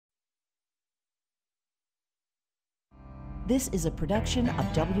This is a production of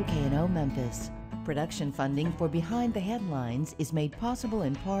WKNO Memphis. Production funding for Behind the Headlines is made possible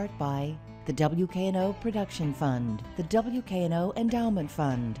in part by the WKNO Production Fund, the WKNO Endowment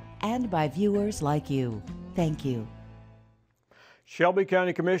Fund, and by viewers like you. Thank you. Shelby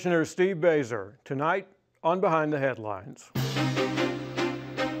County Commissioner Steve Basar, tonight on Behind the Headlines.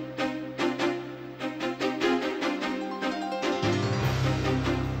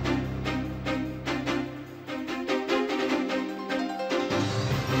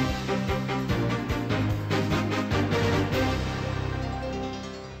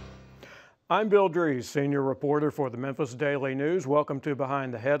 I'm Bill Dries, senior reporter for the Memphis Daily News. Welcome to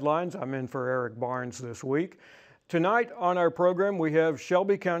Behind the Headlines. I'm in for Eric Barnes this week. Tonight on our program, we have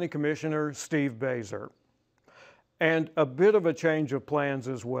Shelby County Commissioner Steve Basar. And a bit of a change of plans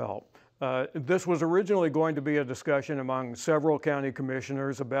as well. This was originally going to be a discussion among several county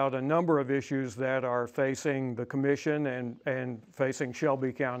commissioners about a number of issues that are facing the commission and facing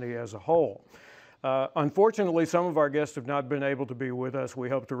Shelby County as a whole. Unfortunately, some of our guests have not been able to be with us. We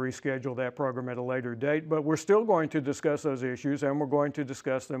hope to reschedule that program at a later date, but we're still going to discuss those issues, and we're going to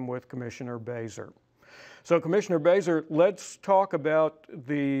discuss them with Commissioner Basar. So, Commissioner Basar, let's talk about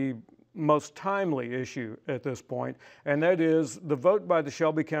the most timely issue at this point, and that is the vote by the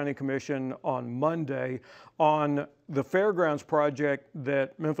Shelby County Commission on Monday on the fairgrounds project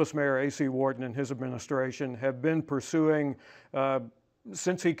that Memphis Mayor A.C. Wharton and his administration have been pursuing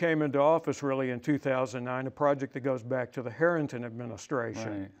since he came into office, really in 2009, a project that goes back to the Harrington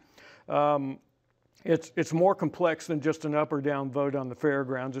administration. Right. It's more complex than just an up or down vote on the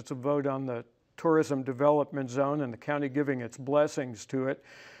fairgrounds. It's a vote on the tourism development zone and the county giving its blessings to it.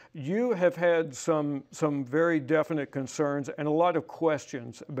 You have had some very definite concerns and a lot of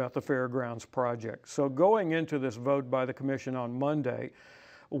questions about the fairgrounds project. So going into this vote by the commission on Monday,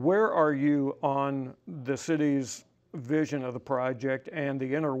 where are you on the city's vision of the project and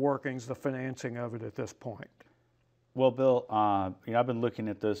the inner workings, the financing of it at this point? Well, Bill, I've been looking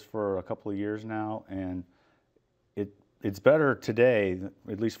at this for a couple of years now, and it's better today,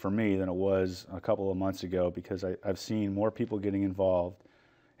 at least for me, than it was a couple of months ago, because I've seen more people getting involved,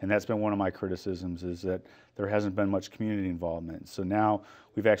 and that's been one of my criticisms, is that there hasn't been much community involvement. So now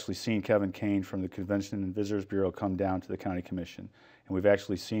we've actually seen Kevin Kane from the Convention and Visitors Bureau come down to the County Commission. And we've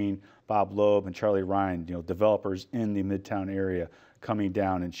actually seen Bob Loeb and Charlie Ryan, developers in the Midtown area, coming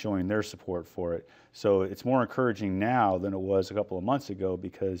down and showing their support for it. So it's more encouraging now than it was a couple of months ago,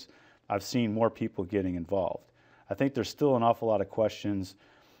 because I've seen more people getting involved. I think there's still an awful lot of questions,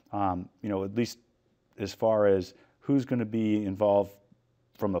 at least as far as who's going to be involved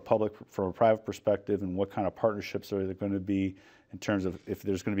from a private perspective, and what kind of partnerships are there going to be in terms of if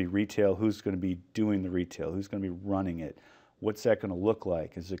there's going to be retail, who's going to be doing the retail, who's going to be running it. What's that going to look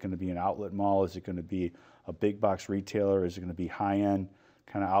like? Is it going to be an outlet mall? Is it going to be a big box retailer? Is it going to be high-end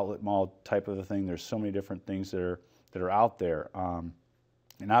kind of outlet mall type of a thing? There's so many different things that are out there.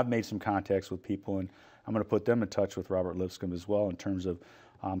 And I've made some contacts with people, and I'm going to put them in touch with Robert Lipscomb as well, in terms of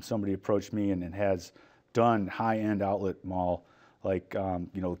somebody approached me and has done high-end outlet mall like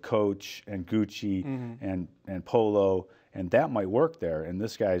Coach and Gucci and Polo, and that might work there. And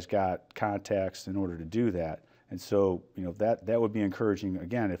this guy's got contacts in order to do that. And so, that would be encouraging,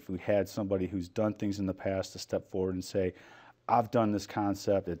 again, if we had somebody who's done things in the past to step forward and say, I've done this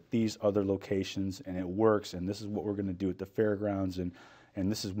concept at these other locations and it works, and this is what we're going to do at the fairgrounds, and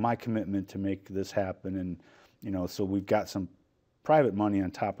this is my commitment to make this happen. And, so we've got some private money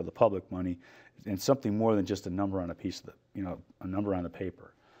on top of the public money, and something more than just a number on a piece of a number on the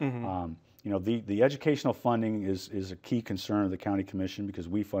paper. Mm-hmm. The educational funding is a key concern of the County Commission, because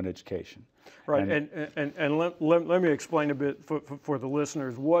we fund education. Right, and let me explain a bit for the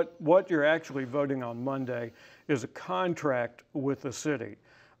listeners. What you're actually voting on Monday is a contract with the city,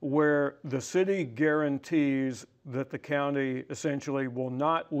 where the city guarantees that the county essentially will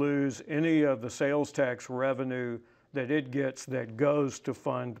not lose any of the sales tax revenue that it gets that goes to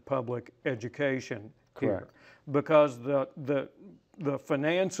fund public education. Correct. Here. Because the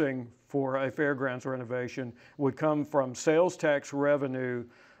financing for a fairgrounds renovation would come from sales tax revenue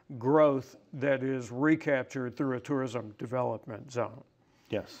growth that is recaptured through a tourism development zone.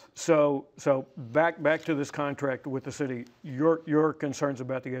 Yes. So back to this contract with the city, your concerns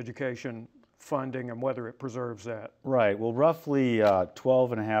about the education funding and whether it preserves that. Right. Well, roughly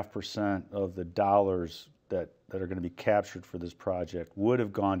 12.5% of the dollars that are going to be captured for this project would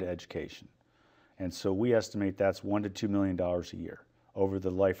have gone to education. And so we estimate that's $1 to $2 million a year over the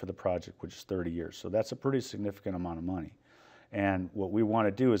life of the project, which is 30 years. So that's a pretty significant amount of money. And what we want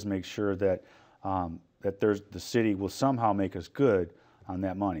to do is make sure that the city will somehow make us good on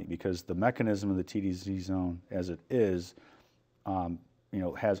that money, because the mechanism of the TDZ zone as it is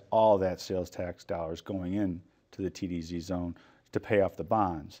has all that sales tax dollars going in to the TDZ zone to pay off the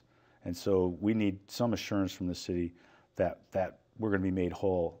bonds. And so we need some assurance from the city that we're going to be made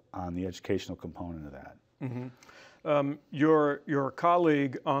whole on the educational component of that. Mm-hmm. Your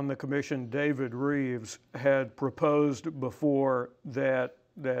colleague on the commission, David Reeves, had proposed before that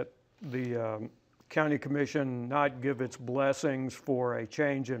the county commission not give its blessings for a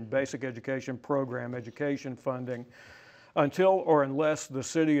change in basic education program education funding until or unless the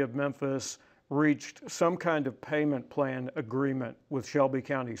city of Memphis reached some kind of payment plan agreement with Shelby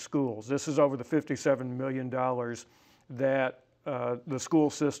County Schools. This is over the $57 million that the school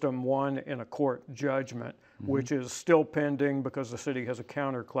system won in a court judgment, mm-hmm. which is still pending because the city has a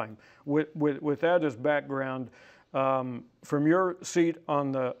counterclaim. With that as background, from your seat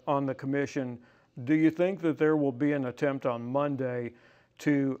on the commission, do you think that there will be an attempt on Monday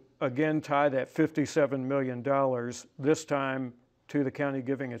to again tie that $57 million, this time to the county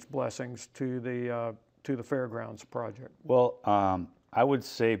giving its blessings to the fairgrounds project? Well, I would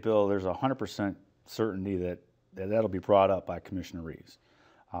say, Bill, there's 100% certainty that'll be brought up by Commissioner Reeves.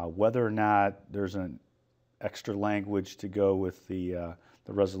 Whether or not there's an extra language to go with the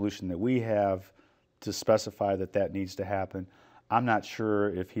resolution that we have to specify that needs to happen, I'm not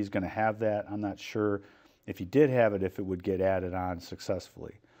sure if he's going to have that. I'm not sure if he did have it, if it would get added on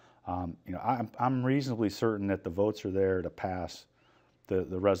successfully. I'm reasonably certain that the votes are there to pass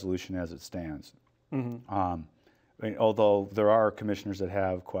the resolution as it stands. Mm-hmm. Although there are commissioners that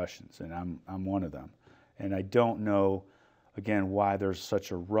have questions, and I'm one of them. And I don't know, again, why there's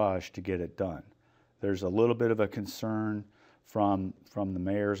such a rush to get it done. There's a little bit of a concern from the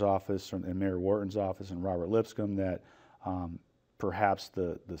mayor's office, and Mayor Wharton's office, and Robert Lipscomb that perhaps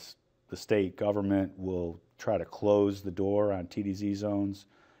the state government will try to close the door on TDZ zones,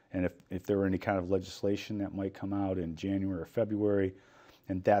 and if there were any kind of legislation that might come out in January or February,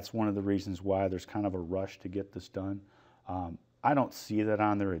 and that's one of the reasons why there's kind of a rush to get this done. I don't see that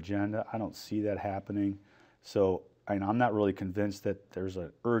on their agenda. I don't see that happening. So I'm not really convinced that there's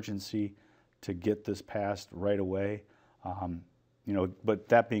an urgency to get this passed right away. But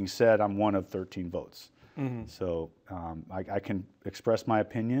that being said, I'm one of 13 votes. Mm-hmm. So I can express my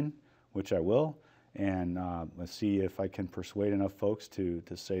opinion, which I will, and let's see if I can persuade enough folks to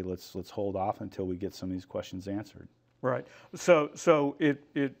say let's hold off until we get some of these questions answered. Right. So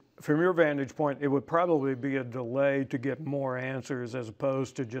it from your vantage point, it would probably be a delay to get more answers as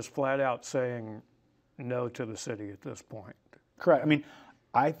opposed to just flat out saying no to the city at this point. Correct. I mean,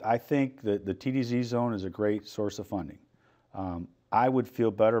 I think that the TDZ zone is a great source of funding. I would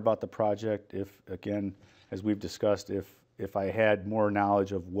feel better about the project if, again, as we've discussed, if I had more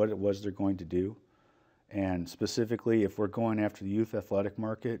knowledge of what it was they're going to do. And specifically, if we're going after the youth athletic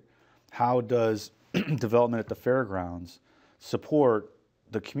market, how does development at the fairgrounds support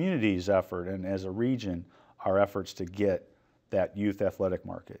the community's effort and as a region, our efforts to get that youth athletic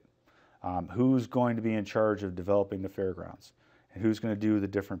market? Who's going to be in charge of developing the fairgrounds? And who's going to do the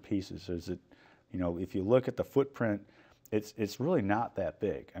different pieces? Is it, if you look at the footprint, it's really not that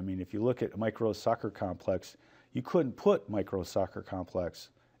big. I mean, if you look at Micro Soccer Complex, you couldn't put Micro Soccer Complex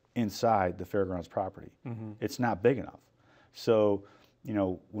inside the fairgrounds property. Mm-hmm. It's not big enough. So,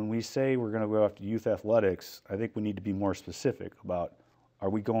 when we say we're going to go after youth athletics, I think we need to be more specific about, are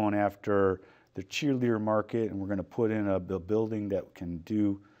we going after the cheerleader market and we're going to put in a building that can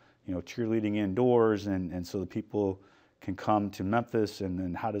do, cheerleading indoors and so the people can come to Memphis, and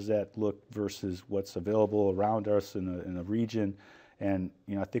then how does that look versus what's available around us in a region? And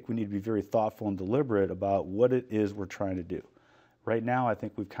I think we need to be very thoughtful and deliberate about what it is we're trying to do. Right now, I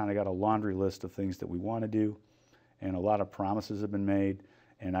think we've kind of got a laundry list of things that we want to do, and a lot of promises have been made,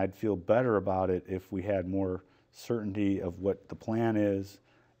 and I'd feel better about it if we had more certainty of what the plan is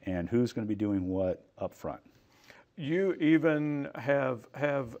and who's going to be doing what up front. You even have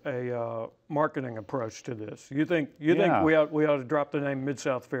a marketing approach to this. You think we ought to drop the name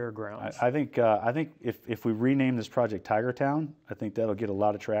Mid-South Fairgrounds? I think if we rename this project Tiger Town, I think that'll get a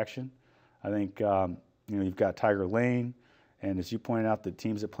lot of traction. I think you've got Tiger Lane, and as you pointed out, the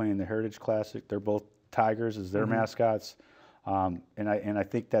teams that play in the Heritage Classic, they're both Tigers as their mm-hmm. mascots, and I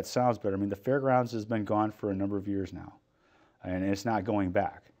think that sounds better. I mean, the fairgrounds has been gone for a number of years now, and it's not going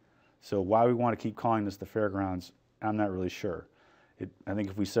back. So why we want to keep calling this the fairgrounds, I'm not really sure. I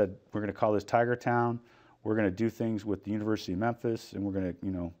think if we said we're going to call this Tiger Town, we're going to do things with the University of Memphis, and we're going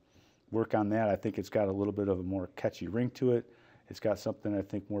to, work on that. I think it's got a little bit of a more catchy ring to it. It's got something I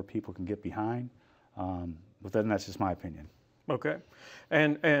think more people can get behind. But then that's just my opinion. Okay,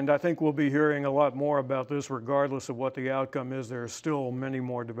 and I think we'll be hearing a lot more about this regardless of what the outcome is. There are still many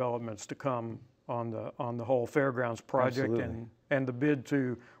more developments to come on the whole fairgrounds project and the bid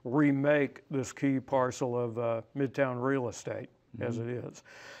to remake this key parcel of Midtown real estate as it is.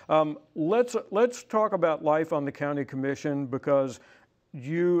 Let's talk about life on the county commission, because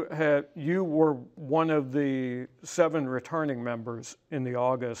you were one of the 7 returning members in the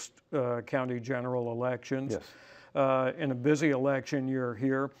August county general elections. Yes. In a busy election year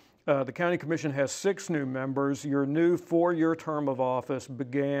here. The county commission has 6 new members. Your new 4-year term of office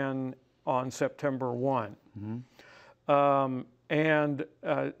began on September 1. And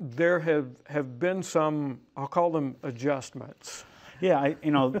there have been some, I'll call them adjustments. Yeah,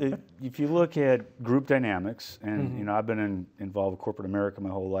 if you look at group dynamics, and I've been involved with corporate America my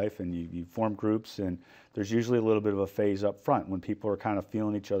whole life, and you form groups, and there's usually a little bit of a phase up front when people are kind of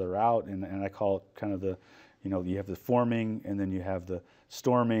feeling each other out, and I call it kind of the, you have the forming, and then you have the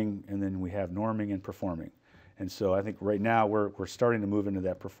storming, and then we have norming and performing. And so I think right now we're starting to move into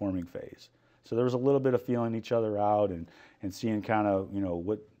that performing phase. So there was a little bit of feeling each other out and seeing kind of,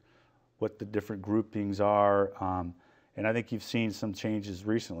 what the different groupings are. And I think you've seen some changes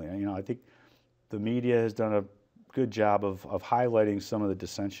recently. I think the media has done a good job of highlighting some of the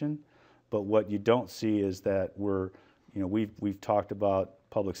dissension, but what you don't see is that we've talked about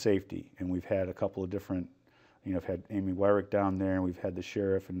public safety, and we've had a couple of different, I've had Amy Wyrick down there, and we've had the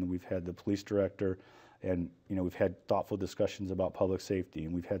sheriff, and we've had the police director, and we've had thoughtful discussions about public safety,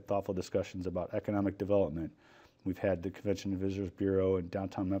 and we've had thoughtful discussions about economic development. We've had the Convention and Visitors Bureau and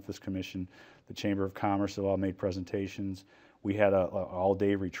Downtown Memphis Commission, the Chamber of Commerce have all made presentations. We had an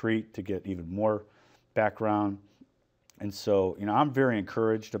all-day retreat to get even more background. And so, I'm very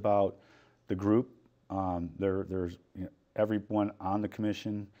encouraged about the group. There's everyone on the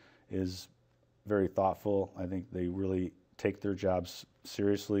commission is very thoughtful. I think they really take their jobs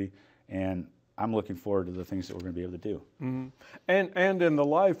seriously, and I'm looking forward to the things that we're going to be able to do. And in the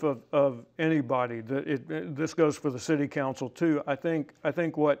life of anybody, this goes for the city council too. I think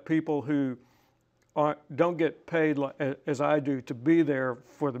what people who don't get paid as I do to be there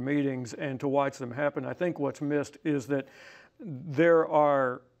for the meetings and to watch them happen, I think what's missed is that there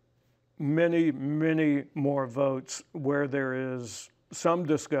are many, many more votes where there is some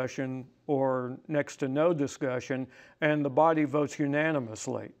discussion or next to no discussion, and the body votes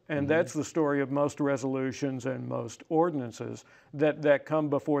unanimously. And that's the story of most resolutions and most ordinances that come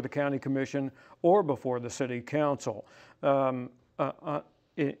before the county commission or before the city council.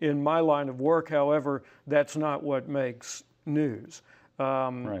 In my line of work, however, that's not what makes news.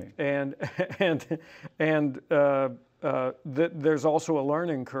 Right. There's also a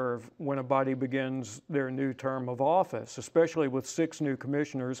learning curve when a body begins their new term of office, especially with 6 new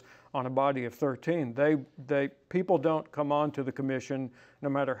commissioners on a body of 13. People don't come onto the commission, no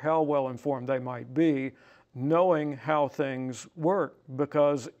matter how well informed they might be, knowing how things work,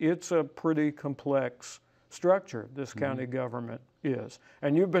 because it's a pretty complex structure, this county government is.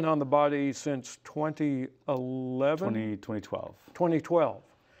 And you've been on the body since 2011? 2012.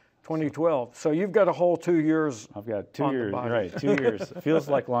 2012. So you've got a whole 2 years. I've got 2 years, right? 2 years. It feels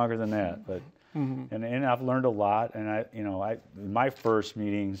like longer than that, but and I've learned a lot. And my first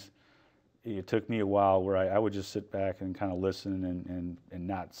meetings, it took me a while where I would just sit back and kind of listen and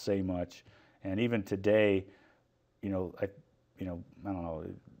not say much. And even today, I don't know.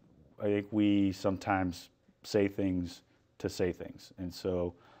 I think we sometimes say things to say things, and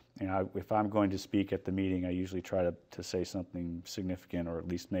so. If I'm going to speak at the meeting, I usually try to say something significant or at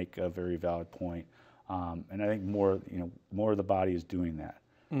least make a very valid point. And I think more of the body is doing that.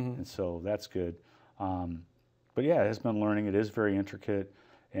 And so that's good. But yeah, it has been learning. It is very intricate.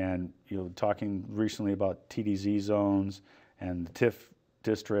 And, talking recently about TDZ zones and the TIF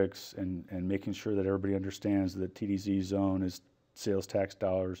districts and making sure that everybody understands that TDZ zone is sales tax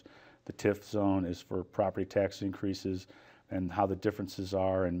dollars. The TIF zone is for property tax increases, and how the differences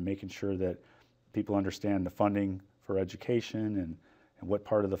are, and making sure that people understand the funding for education and what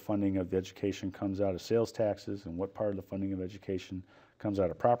part of the funding of education comes out of sales taxes and what part of the funding of education comes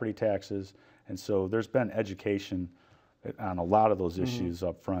out of property taxes. And so there's been education on a lot of those issues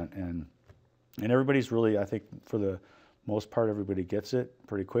up front, and everybody's really, I think for the most part, everybody gets it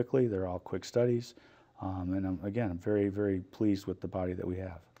pretty quickly. They're all quick studies. And I'm very, very pleased with the body that we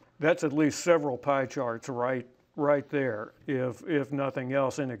have. That's at least several pie charts right there, if nothing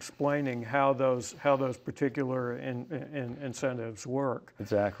else, in explaining how those particular incentives work.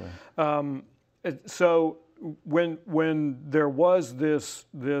 Exactly. So when there was this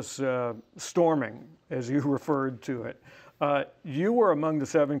storming, as you referred to it, you were among the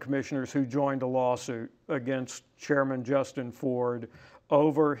 7 commissioners who joined a lawsuit against Chairman Justin Ford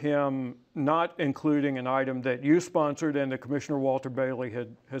over him not including an item that you sponsored and that Commissioner Walter Bailey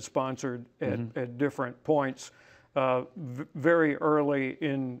had sponsored at different points very early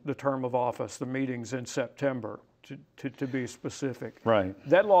in the term of office, the meetings in September, to be specific. Right.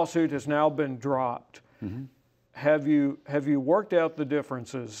 That lawsuit has now been dropped. Have you worked out the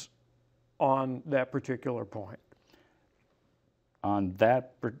differences on that particular point? On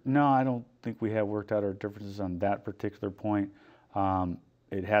that, no, I don't think we have worked out our differences on that particular point.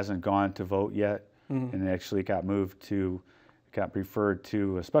 It hasn't gone to vote yet, and it actually got referred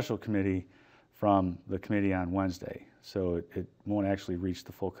to a special committee from the committee on Wednesday. So it won't actually reach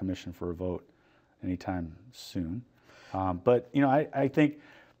the full commission for a vote anytime soon. But you know, I think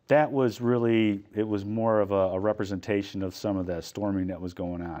that was really, it was more of a representation of some of that storming that was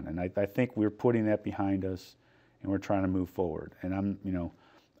going on, and I think we're putting that behind us, and we're trying to move forward. And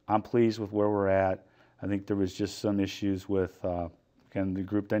I'm pleased with where we're at. I think there was just some issues with again, the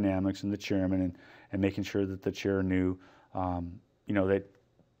group dynamics and the chairman, and making sure that the chair knew, that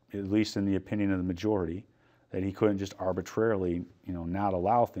at least in the opinion of the majority, that he couldn't just arbitrarily, not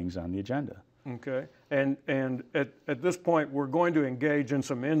allow things on the agenda. Okay, and at this point, we're going to engage in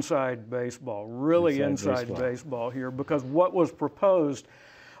some inside baseball, really inside baseball here, because what was proposed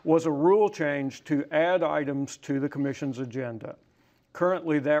was a rule change to add items to the commission's agenda.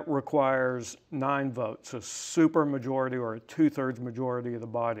 Currently, that requires 9 votes, a super majority or a 2/3 majority of the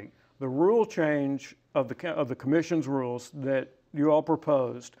body. The rule change of the commission's rules that you all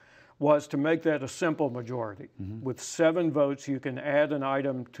proposed was to make that a simple majority. With 7 votes, you can add an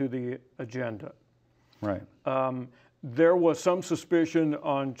item to the agenda. Right. There was some suspicion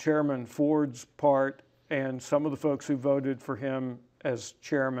on Chairman Ford's part and some of the folks who voted for him as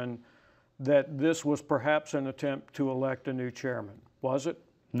chairman that this was perhaps an attempt to elect a new chairman. Was it?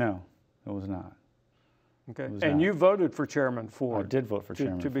 No, it was not. Okay, and you voted for Chairman Ford. I did vote for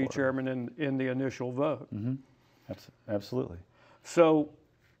Chairman to be Ford. chairman in the initial vote. Absolutely. So,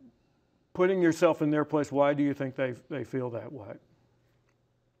 putting yourself in their place, why do you think they feel that way?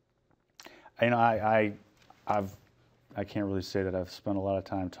 I can't really say that I've spent a lot of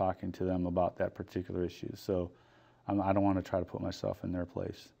time talking to them about that particular issue, so I don't want to try to put myself in their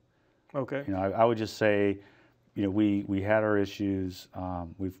place. Okay. I would just say, we had our issues,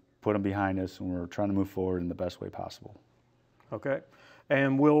 we've put them behind us, and we're trying to move forward in the best way possible. Okay.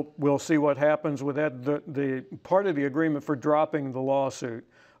 And we'll see what happens with that. The part of the agreement for dropping the lawsuit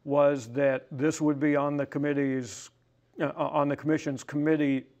was that this would be on the committee's, on the commission's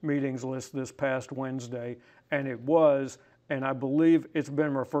committee meetings list this past Wednesday, and it was, and I believe it's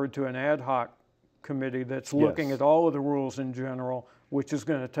been referred to an ad hoc committee that's looking at all of the rules in general, which is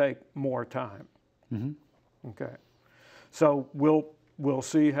going to take more time. Okay, so we'll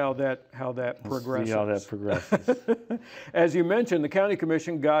see how that progresses. See how that progresses. As you mentioned, the county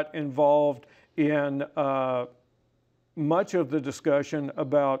commission got involved in much of the discussion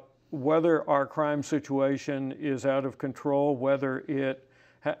about whether our crime situation is out of control,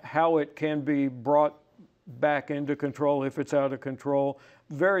 how it can be brought back into control if it's out of control,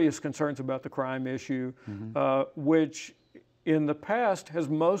 various concerns about the crime issue, which in the past has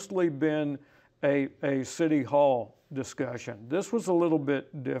mostly been a city hall discussion. This was a little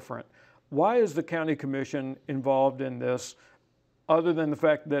bit different. Why is the county commission involved in this, other than the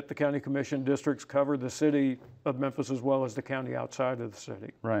fact that the county commission districts cover the city of Memphis as well as the county outside of the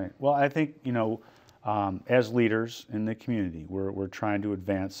city? Right. Well, I think, as leaders in the community, we're trying to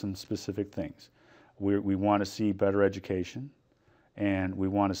advance some specific things. We want to see better education, and we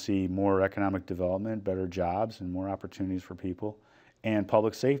want to see more economic development, better jobs, and more opportunities for people. And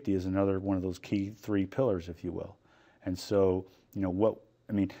public safety is another one of those key 3 pillars, if you will. And so,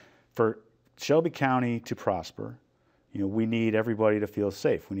 for Shelby County to prosper, we need everybody to feel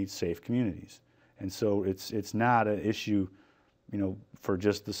safe. We need safe communities. And so it's not an issue, for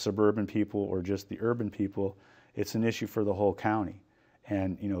just the suburban people or just the urban people. It's an issue for the whole county.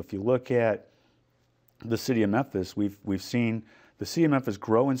 And, if you look at the city of Memphis, we've seen the city of Memphis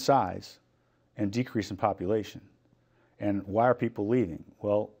grow in size and decrease in population. And why are people leaving?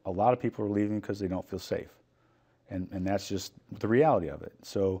 Well, a lot of people are leaving because they don't feel safe. And that's just the reality of it.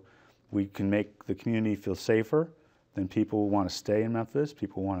 So we can make the community feel safer, then people want to stay in Memphis,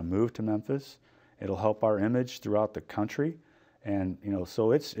 people want to move to Memphis. It'll help our image throughout the country. And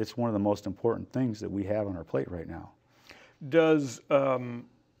so it's one of the most important things that we have on our plate right now. Does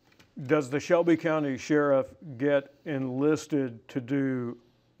the Shelby County Sheriff get enlisted to do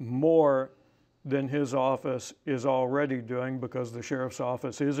more than his office is already doing, because the sheriff's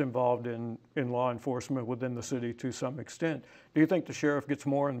office is involved in law enforcement within the city to some extent. Do you think the sheriff gets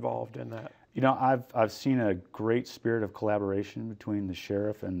more involved in that? You know, I've seen a great spirit of collaboration between the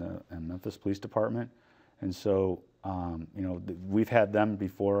sheriff and the Memphis Police Department, and so you know, we've had them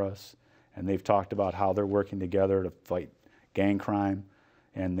before us, and they've talked about how they're working together to fight gang crime,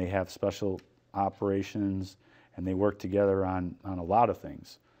 and they have special operations, and they work together on a lot of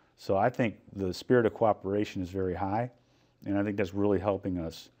things. So I think the spirit of cooperation is very high, and I think that's really helping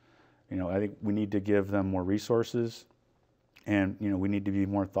us. You know, I think we need to give them more resources, and you know, we need to be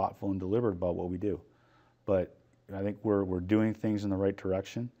more thoughtful and deliberate about what we do. But I think we're doing things in the right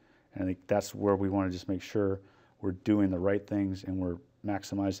direction, and I think that's where we want to just make sure we're doing the right things and we're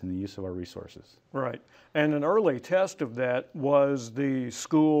maximizing the use of our resources. Right. And an early test of that was the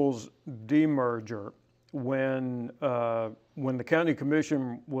schools demerger, when the county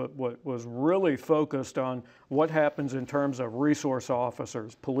commission was really focused on what happens in terms of resource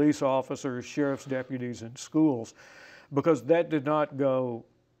officers, police officers, sheriff's deputies in schools, because that did not go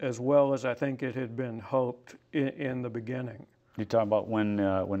as well as I think it had been hoped in the beginning. You're talking about when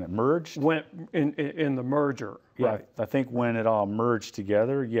it merged? When in the merger, yeah, right. I think when it all merged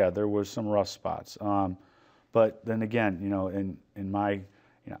together, yeah, there was some rough spots. But then again, you know, in my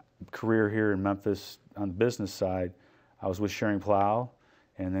career here in Memphis on the business side, I was with Sharing Plow,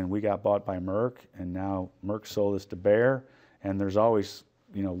 and then we got bought by Merck, and now Merck sold us to Bayer, and there's always,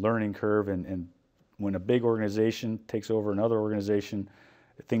 you know, learning curve, and when a big organization takes over another organization,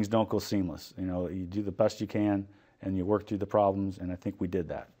 things don't go seamless. You know, you do the best you can, and you work through the problems, and I think we did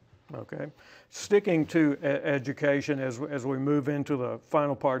that. Okay. Sticking to education as we move into the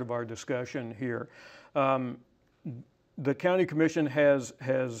final part of our discussion here, the county commission has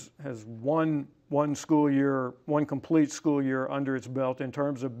one school year, one complete school year under its belt in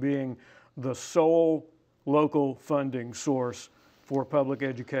terms of being the sole local funding source for public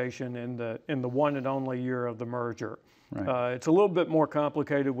education in the one and only year of the merger. Right. It's a little bit more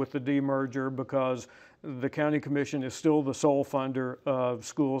complicated with the demerger, because the county commission is still the sole funder of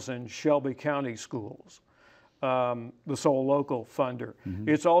schools in Shelby County schools, the sole local funder. Mm-hmm.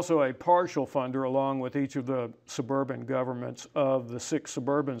 It's also a partial funder along with each of the suburban governments of the 6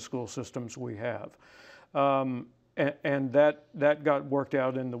 suburban school systems we have. And that got worked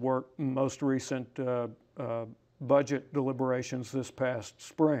out in the most recent budget deliberations this past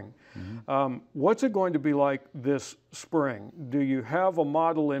spring. Mm-hmm. What's it going to be like this spring? Do you have a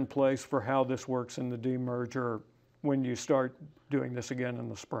model in place for how this works in the demerger when you start doing this again in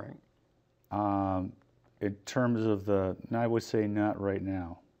the spring? In terms of I would say not right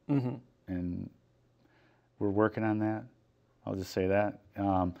now. Mm-hmm. And we're working on that. I'll just say that.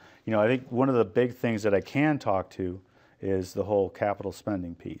 You know, I think one of the big things that I can talk to is the whole capital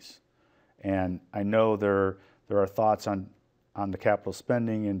spending piece. And I know there are thoughts on the capital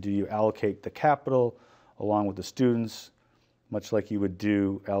spending, and do you allocate the capital along with the students, much like you would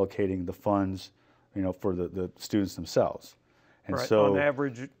do allocating the funds, you know, for the students themselves. And right. So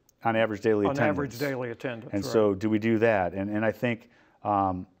on average daily attendance. On average daily attendance. And right. So do we do that? And I think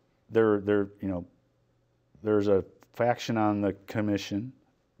there's a faction on the commission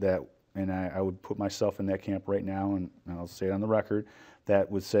that, and I would put myself in that camp right now, and I'll say it on the record, that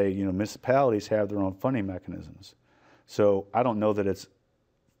would say, you know, municipalities have their own funding mechanisms. So I don't know that it's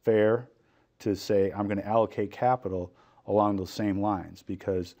fair to say I'm going to allocate capital along those same lines,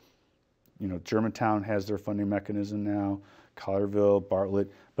 because, you know, Germantown has their funding mechanism now, Collierville,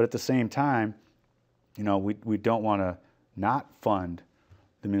 Bartlett, but at the same time, you know, we don't want to not fund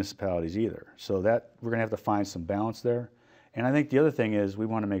the municipalities either. So that we're going to have to find some balance there. And I think the other thing is we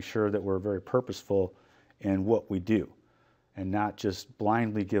want to make sure that we're very purposeful in what we do, and not just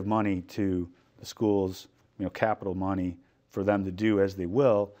blindly give money to the schools, you know, capital money for them to do as they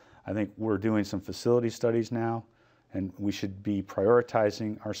will. I think we're doing some facility studies now, and we should be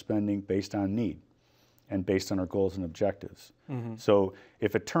prioritizing our spending based on need and based on our goals and objectives. Mm-hmm. So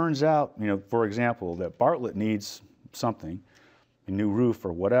if it turns out, you know, for example, that Bartlett needs something, a new roof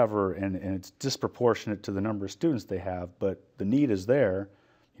or whatever, and it's disproportionate to the number of students they have, but the need is there,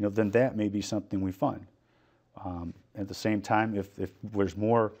 you know, then that may be something we fund. At the same time, if there's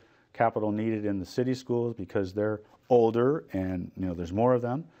more capital needed in the city schools because they're older and, you know, there's more of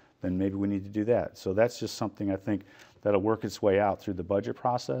them, then maybe we need to do that. So that's just something I think that'll work its way out through the budget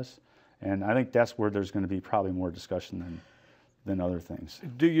process, and I think that's where there's going to be probably more discussion than other things.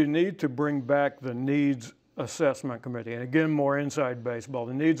 Do you need to bring back the needs assessment committee? And again, more inside baseball.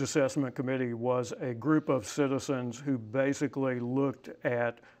 The needs assessment committee was a group of citizens who basically looked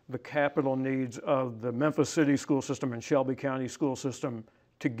at the capital needs of the Memphis City school system and Shelby County school system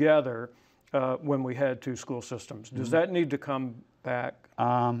together when we had two school systems. Does that need to come back?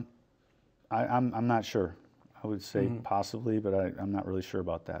 I'm not sure. I would say possibly, but I'm not really sure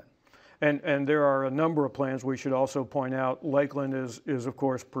about that. And there are a number of plans. We should also point out Lakeland is of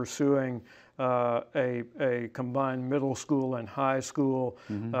course pursuing a combined middle school and high school.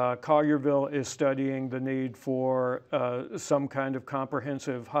 Collierville is studying the need for some kind of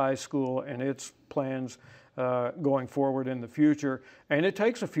comprehensive high school and its plans going forward in the future. And it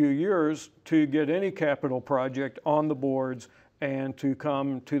takes a few years to get any capital project on the boards and to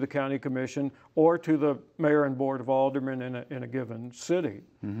come to the county commission or to the mayor and board of aldermen in a given city.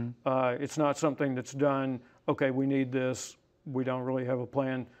 It's not something that's done, okay, we need this, we don't really have a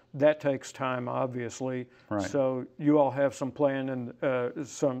plan. That takes time, obviously. Right. So you all have some plan and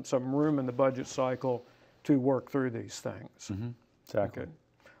some room in the budget cycle to work through these things. Exactly. Okay.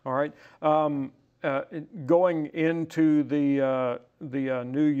 All right. Going into the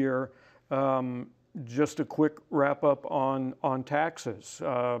new year, just a quick wrap up on taxes.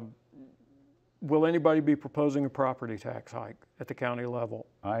 Will anybody be proposing a property tax hike at the county level?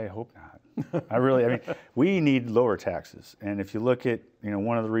 I hope not. I mean, we need lower taxes. And if you look at,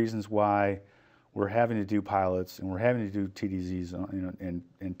 one of the reasons why we're having to do pilots and we're having to do TDZs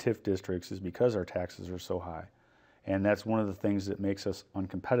in TIF districts is because our taxes are so high. And that's one of the things that makes us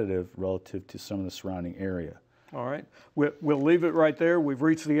uncompetitive relative to some of the surrounding area. All right. We'll leave it right there. We've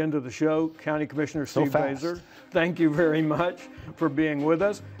reached the end of the show. County Commissioner Steve Basar, thank you very much for being with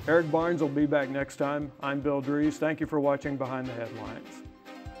us. Eric Barnes will be back next time. I'm Bill Dries. Thank you for watching Behind the Headlines.